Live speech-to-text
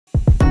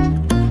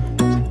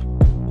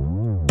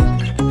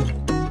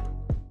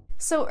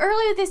So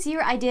earlier this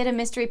year, I did a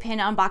mystery pin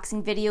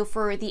unboxing video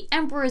for the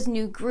Emperor's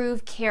New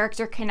Groove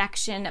Character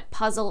Connection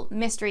puzzle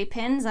mystery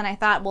pins, and I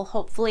thought, well,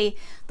 hopefully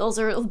those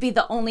will be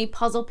the only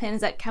puzzle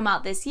pins that come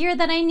out this year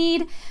that I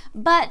need,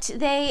 but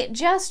they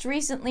just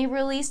recently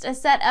released a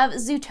set of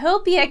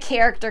Zootopia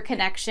Character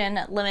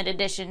Connection limited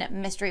edition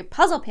mystery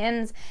puzzle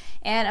pins,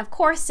 and of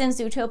course, since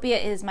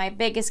Zootopia is my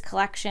biggest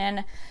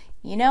collection,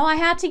 you know I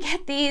had to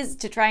get these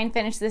to try and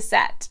finish this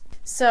set.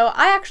 So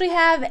I actually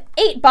have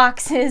 8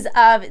 boxes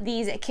of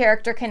these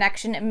Character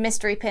Connection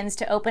mystery pins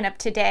to open up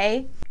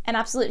today. An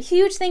absolute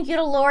huge thank you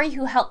to Lori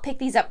who helped pick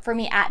these up for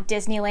me at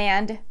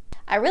Disneyland.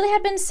 I really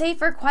had been safe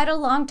for quite a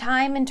long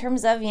time in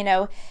terms of,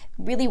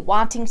 really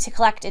wanting to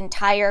collect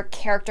entire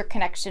Character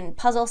Connection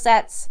puzzle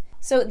sets.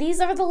 So these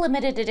are the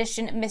limited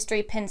edition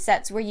mystery pin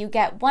sets where you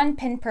get 1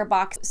 pin per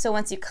box. So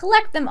once you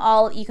collect them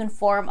all, you can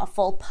form a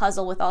full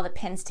puzzle with all the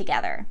pins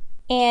together.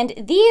 And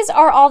these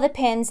are all the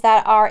pins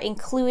that are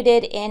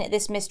included in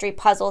this mystery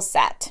puzzle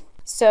set.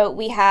 So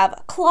we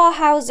have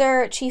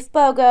Clawhauser, Chief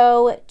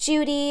Bogo,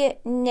 Judy,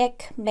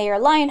 Nick, Mayor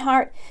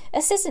Lionheart,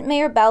 Assistant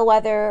Mayor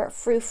Bellwether,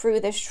 Frou Frou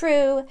the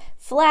Shrew,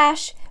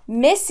 Flash,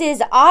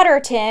 Mrs.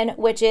 Otterton,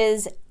 which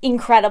is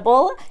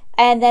incredible,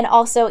 and then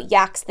also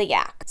Yax the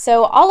Yak.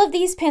 So all of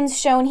these pins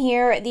shown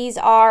here, these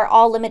are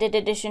all limited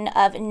edition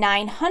of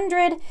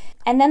 900,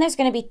 and then there's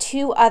going to be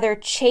 2 other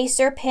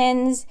chaser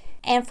pins.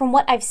 And from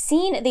what I've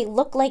seen, they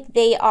look like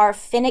they are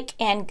Finnick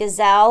and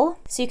Gazelle.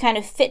 So you kind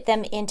of fit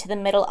them into the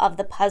middle of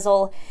the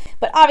puzzle.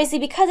 But obviously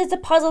because it's a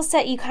puzzle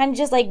set, you kind of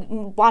just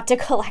want to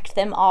collect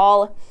them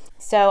all.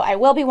 So I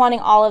will be wanting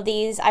all of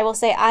these. I will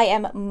say I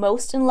am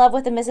most in love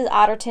with the Mrs.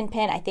 Otterton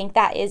pin. I think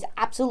that is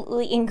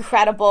absolutely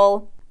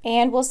incredible.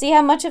 And we'll see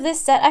how much of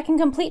this set I can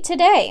complete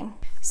today.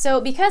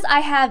 So because I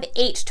have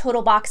 8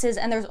 total boxes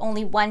and there's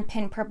only 1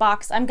 pin per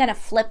box, I'm gonna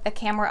flip the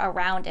camera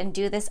around and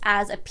do this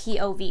as a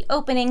POV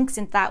opening,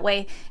 since that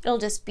way it'll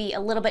just be a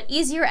little bit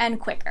easier and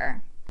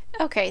quicker.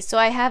 Okay, so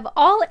I have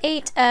all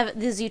 8 of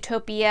the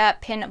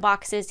Zootopia pin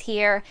boxes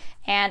here,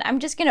 and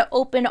I'm just gonna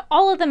open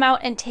all of them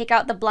out and take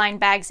out the blind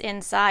bags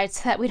inside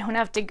so that we don't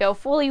have to go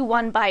fully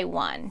one by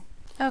one.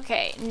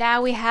 Okay,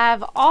 now we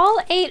have all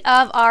 8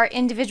 of our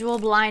individual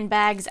blind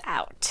bags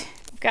out.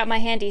 Got my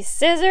handy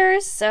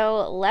scissors,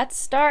 so let's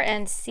start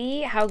and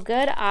see how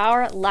good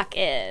our luck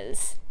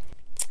is.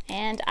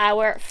 And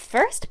our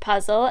first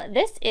puzzle,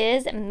 this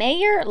is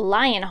Mayor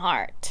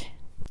Lionheart.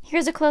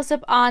 Here's a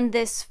close-up on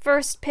this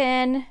first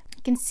pin.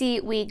 You can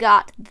see we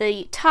got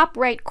the top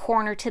right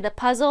corner to the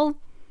puzzle.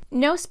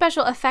 No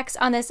special effects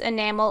on this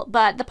enamel,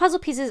 but the puzzle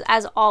pieces,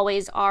 as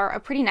always, are a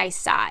pretty nice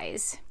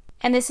size.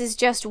 And this is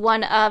just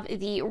one of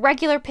the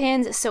regular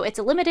pins, so it's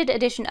a limited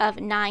edition of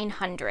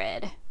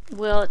 900.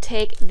 We'll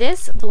take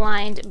this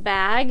blind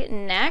bag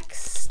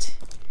next.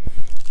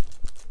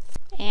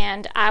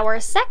 And our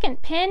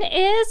second pin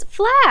is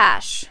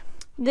Flash.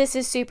 This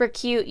is super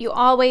cute. You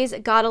always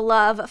gotta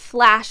love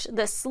Flash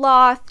the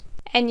Sloth.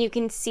 And you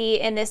can see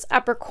in this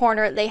upper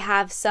corner they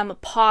have some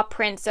paw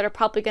prints that are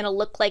probably gonna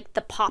look like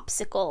the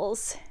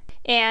popsicles.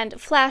 And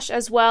Flash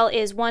as well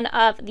is one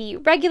of the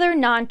regular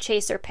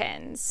non-chaser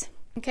pins.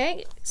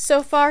 Okay,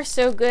 so far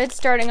so good,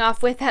 starting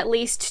off with at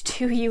least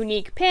 2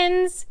 unique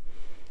pins.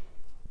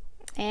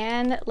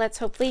 And let's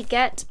hopefully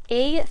get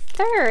a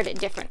third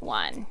different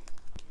one.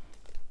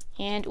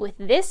 And with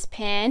this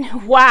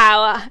pin,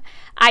 wow,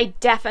 I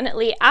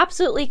definitely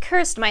absolutely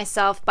cursed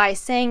myself by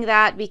saying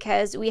that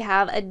because we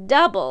have a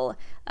double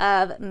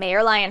of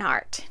Mayor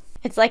Lionheart.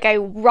 It's like I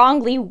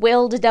wrongly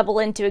willed a double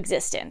into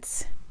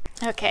existence.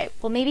 Okay,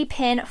 well maybe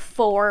pin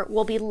 4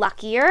 will be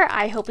luckier.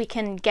 I hope we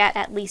can get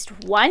at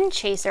least 1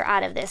 chaser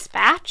out of this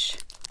batch.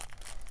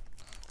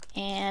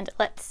 And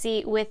let's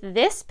see, with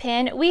this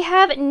pin, we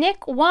have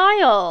Nick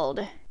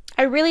Wilde.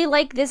 I really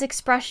like this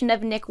expression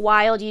of Nick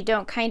Wilde. You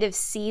don't kind of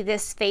see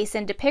this face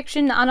and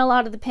depiction on a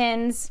lot of the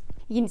pins.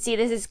 You can see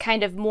this is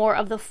kind of more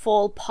of the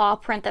full paw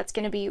print that's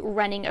going to be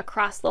running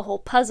across the whole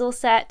puzzle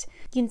set.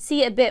 You can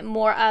see a bit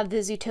more of the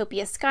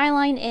Zootopia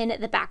skyline in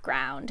the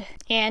background.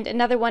 And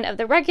another one of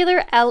the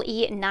regular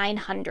LE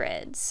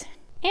 900s.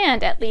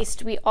 And at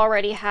least we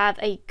already have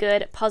a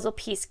good puzzle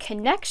piece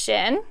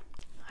connection.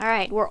 All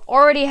right, we're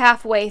already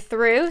halfway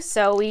through,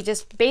 so we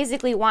just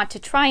basically want to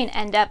try and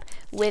end up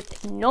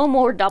with no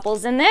more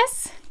doubles in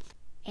this.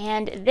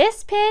 And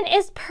this pin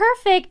is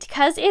perfect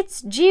because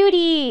it's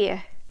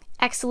Judy.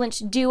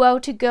 Excellent duo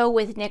to go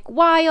with Nick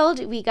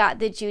Wilde. We got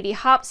the Judy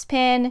Hopps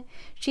pin.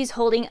 She's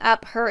holding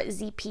up her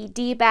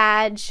ZPD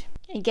badge.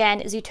 Again,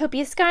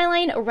 Zootopia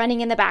skyline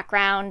running in the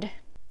background.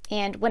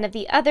 And one of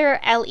the other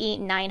LE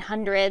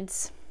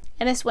 900s.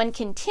 And this one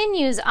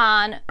continues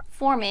on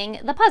forming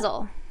the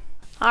puzzle.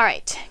 All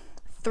right,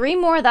 3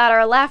 more that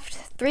are left,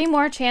 3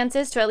 more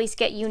chances to at least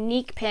get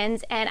unique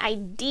pins, and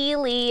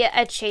ideally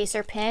a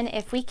chaser pin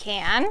if we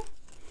can.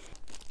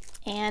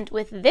 And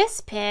with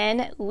this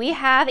pin, we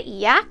have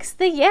Yax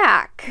the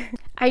Yak.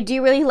 I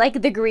do really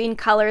like the green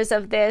colors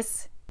of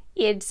this.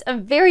 It's a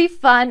very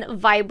fun,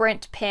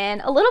 vibrant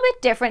pin, a little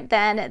bit different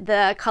than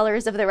the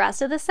colors of the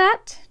rest of the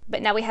set.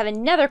 But now we have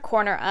another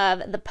corner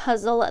of the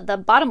puzzle, the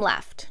bottom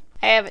left.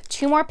 I have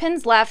 2 more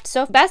pins left.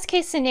 So best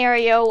case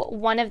scenario,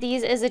 one of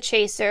these is a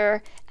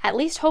chaser. At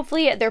least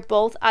hopefully they're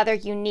both other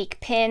unique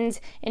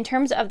pins. In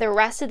terms of the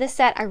rest of the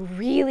set, I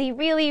really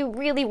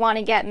want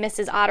to get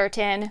Mrs.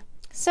 Otterton.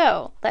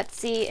 So let's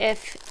see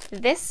if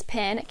this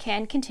pin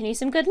can continue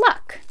some good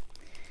luck.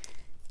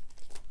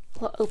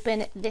 We'll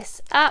open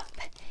this up.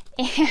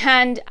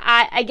 And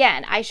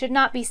I should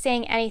not be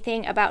saying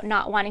anything about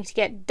not wanting to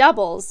get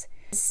doubles,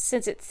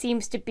 since it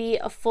seems to be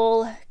a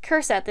full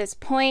curse at this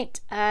point.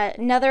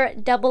 Another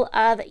double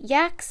of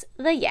Yaks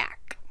the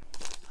Yak.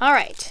 All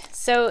right,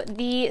 so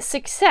the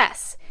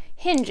success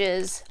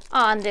hinges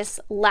on this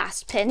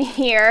last pin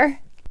here.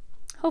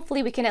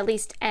 Hopefully we can at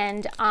least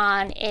end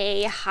on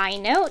a high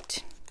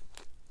note.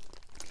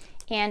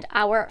 And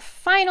our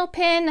final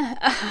pin,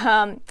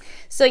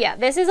 so yeah,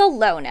 this is a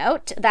low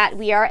note that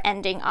we are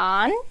ending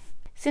on,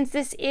 since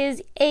this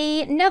is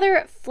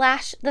another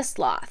Flash the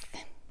Sloth.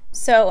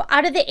 So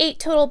out of the 8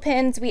 total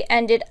pins, we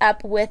ended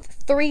up with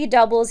 3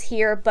 doubles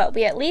here, but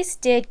we at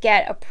least did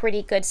get a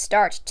pretty good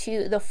start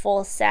to the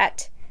full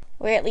set.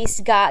 We at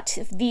least got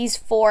these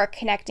 4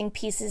 connecting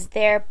pieces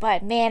there,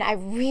 but man, I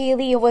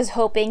really was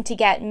hoping to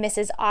get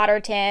Mrs.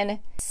 Otterton.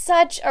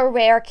 Such a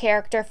rare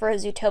character for a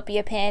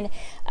Zootopia pin,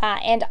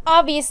 and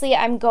obviously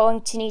I'm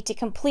going to need to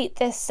complete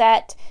this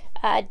set.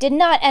 Did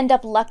not end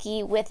up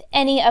lucky with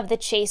any of the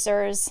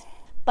chasers,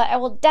 but I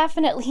will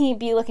definitely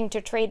be looking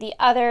to trade the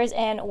others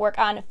and work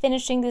on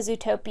finishing the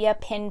Zootopia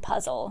pin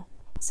puzzle.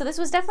 So this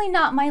was definitely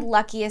not my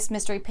luckiest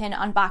mystery pin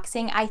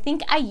unboxing. I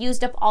think I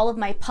used up all of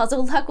my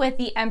puzzle luck with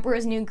the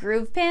Emperor's New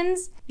Groove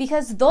pins,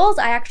 because those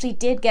I actually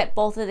did get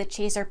both of the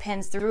chaser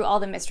pins through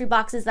all the mystery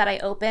boxes that I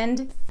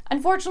opened.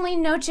 Unfortunately,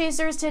 no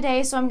chasers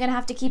today, so I'm gonna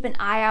have to keep an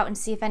eye out and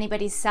see if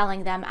anybody's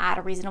selling them at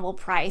a reasonable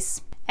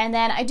price. And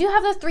then I do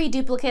have the 3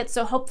 duplicates,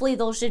 so hopefully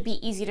those should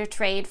be easy to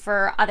trade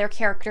for other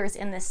characters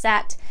in the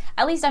set.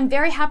 At least I'm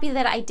very happy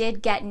that I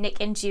did get Nick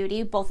and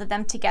Judy, both of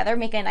them together,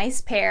 make a nice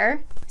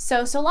pair.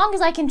 So long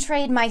as I can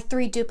trade my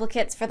 3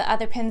 duplicates for the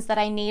other pins that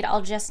I need,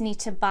 I'll just need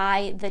to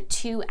buy the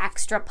 2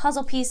 extra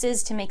puzzle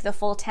pieces to make the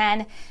full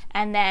 10,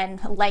 and then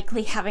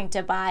likely having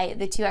to buy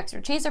the 2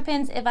 extra chaser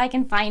pins if I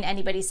can find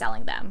anybody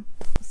selling them.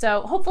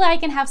 So hopefully I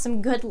can have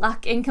some good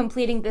luck in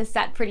completing this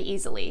set pretty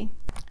easily.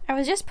 I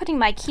was just putting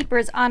my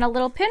keepers on a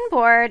little pin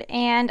board,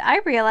 and I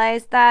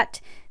realized that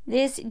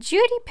this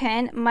Judy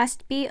pin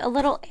must be a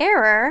little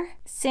error,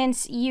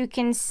 since you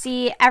can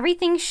see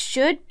everything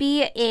should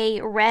be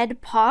a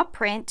red paw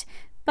print,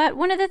 but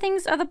one of the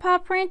things of the paw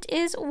print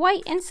is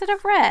white instead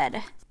of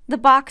red. The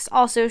box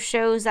also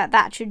shows that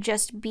that should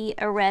just be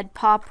a red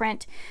paw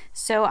print,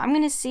 so I'm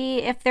going to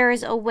see if there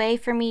is a way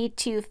for me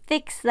to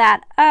fix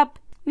that up.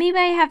 Maybe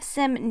I have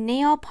some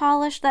nail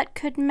polish that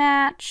could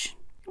match,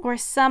 or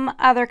some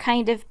other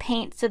kind of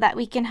paint, so that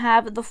we can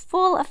have the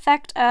full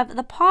effect of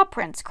the paw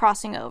prints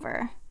crossing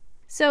over.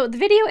 So the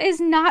video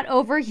is not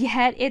over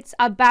yet. It's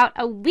about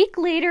a week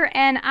later,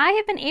 and I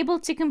have been able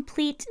to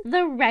complete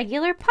the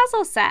regular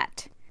puzzle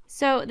set.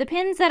 So the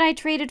pins that I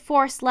traded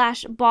for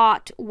 /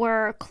 bought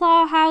were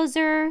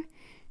Clawhauser,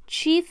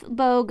 Chief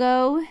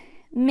Bogo,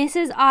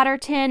 Mrs.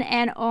 Otterton,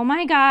 and oh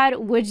my god,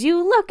 would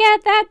you look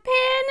at that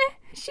pin?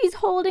 She's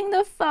holding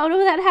the photo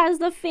that has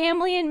the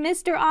family and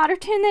Mr.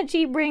 Otterton that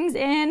she brings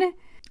in.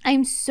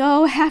 I'm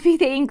so happy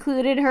they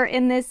included her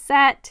in this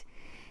set.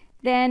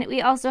 Then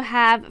we also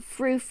have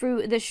Frou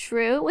Frou the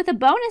Shrew with a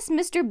bonus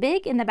Mr.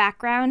 Big in the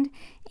background,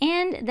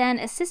 and then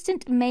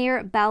Assistant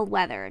Mayor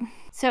Bellwether.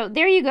 So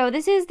there you go.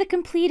 This is the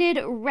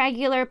completed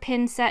regular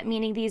pin set,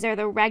 meaning these are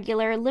the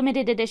regular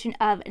limited edition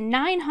of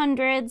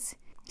 900s.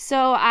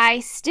 So I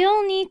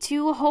still need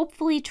to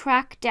hopefully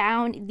track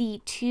down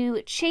the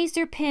 2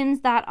 chaser pins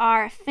that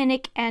are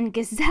Finnick and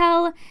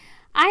Gazelle.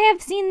 I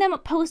have seen them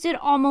posted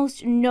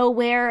almost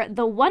nowhere.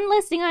 The one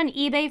listing on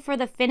eBay for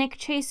the Finnick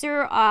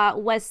chaser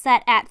was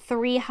set at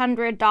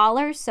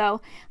 $300,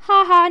 so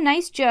haha,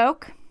 nice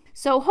joke.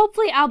 So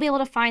hopefully I'll be able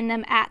to find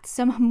them at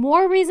some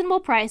more reasonable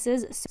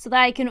prices so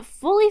that I can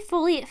fully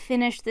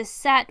finish this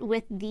set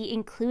with the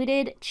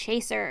included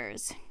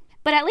chasers.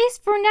 But at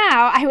least for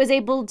now, I was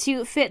able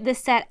to fit this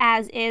set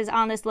as is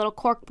on this little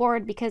cork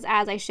board, because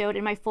as I showed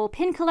in my full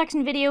pin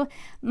collection video,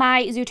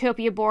 my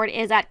Zootopia board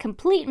is at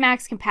complete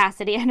max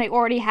capacity, and I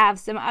already have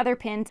some other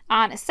pins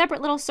on a separate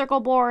little circle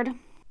board.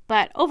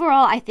 But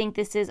overall, I think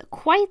this is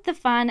quite the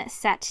fun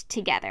set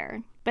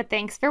together. But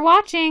thanks for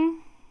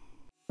watching!